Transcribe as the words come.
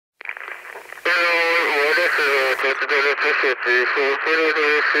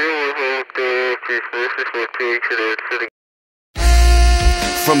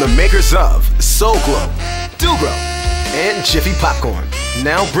From the makers of Soul Glo, Do Grow, and Jiffy Popcorn,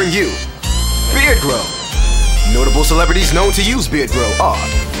 now bring you Beard Grow. Notable celebrities known to use Beard Grow are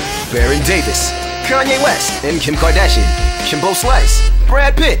Baron Davis, Kanye West and Kim Kardashian, Kimbo Slice,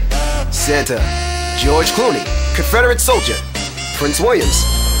 Brad Pitt, Santa, George Clooney, Confederate Soldier, Prince Williams,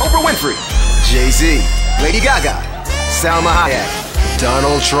 Oprah Winfrey, Jay-Z, Lady Gaga, Salma Hayek,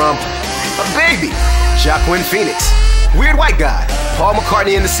 Donald Trump, a baby, Joaquin Phoenix, Weird White Guy, Paul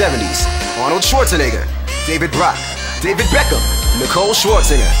McCartney in the 70s, Arnold Schwarzenegger, David Brock, David Beckham, Nicole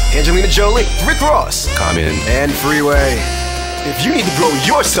Schwarzenegger, Angelina Jolie, Rick Ross, Common, and Freeway. If you need to grow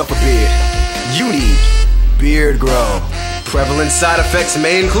yourself a beard, you need Beard Grow. Prevalent side effects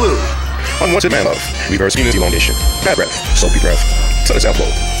may include unwanted man love, reverse penis elongation, bad breath, soapy breath, tennis elbow,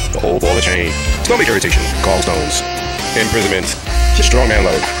 the whole ball and chain, stomach irritation, gallstones, imprisonment, strong man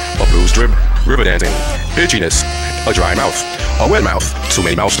love, a blues drip, river dancing, itchiness, a dry mouth, a wet mouth, too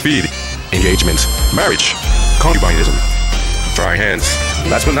many mouths to feed, engagement, marriage, concubinism, dry hands,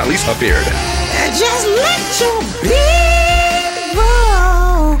 last but not least, a beard. And just let your beard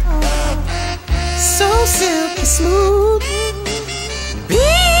grow so silky smooth.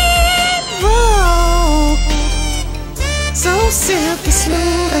 Beard grow so silky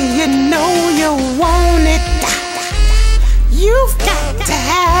smooth, and you know you want it. You've got to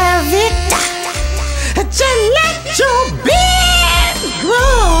have it. Just let your beard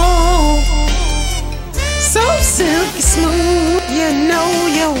grow so silky smooth, you know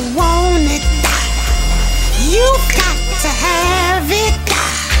you want it. You've got to have it.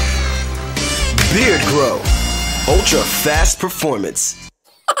 Beard Grow, ultra fast performance.